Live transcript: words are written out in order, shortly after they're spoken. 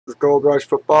Gold Rush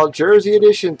Football Jersey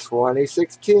Edition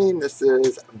 2016. This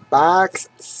is box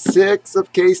 6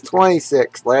 of case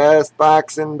 26. Last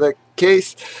box in the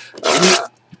case.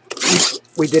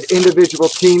 We did individual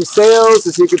team sales,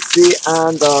 as you can see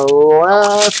on the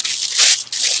left.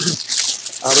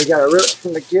 We got a rip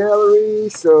from the gallery,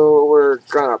 so we're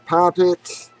gonna pop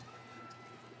it.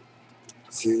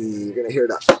 See, you're gonna hear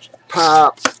that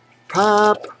pop,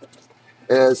 pop.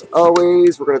 As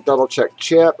always, we're gonna double check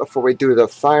chat before we do the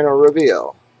final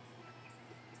reveal.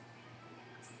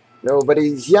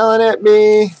 Nobody's yelling at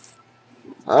me.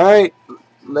 All right,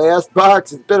 last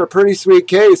box. It's been a pretty sweet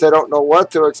case. I don't know what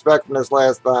to expect from this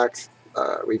last box.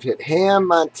 We've hit Ham,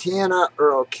 Montana,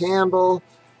 Earl Campbell.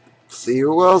 Let's see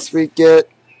who else we get.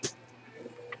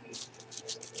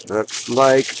 Looks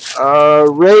like a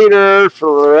Raider,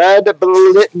 Fred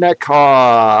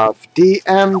Biletnikoff,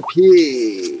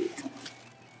 DMP.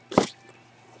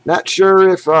 Not sure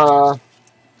if you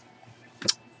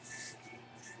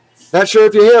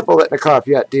hit Biletnikoff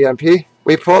yet, DMP.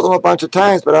 We pulled him a bunch of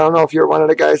times, but I don't know if you're one of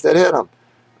the guys that hit him.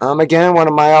 Again, one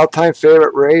of my all-time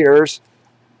favorite Raiders.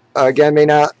 Again, may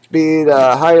not be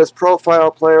the highest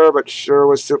profile player, but sure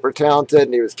was super talented,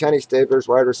 and he was Kenny Stabler's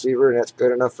wide receiver, and that's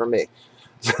good enough for me.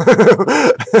 So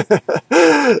the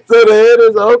hit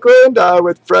is Oakland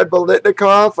with Fred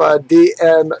Biletnikoff.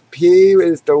 DMP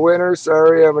is the winner.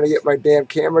 Sorry, I'm going to get my damn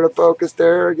camera to focus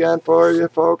there again for you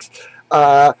folks.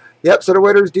 Yep, so the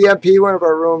winner is DMP, one of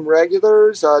our room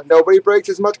regulars. Nobody breaks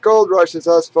as much Gold Rush as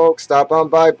us, folks. Stop on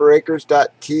by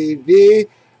breakers.tv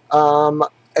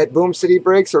at Boom City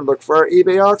Breaks, or look for our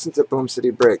eBay auctions at Boom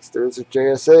City Breaks. There's a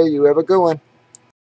JSA. You have a good one.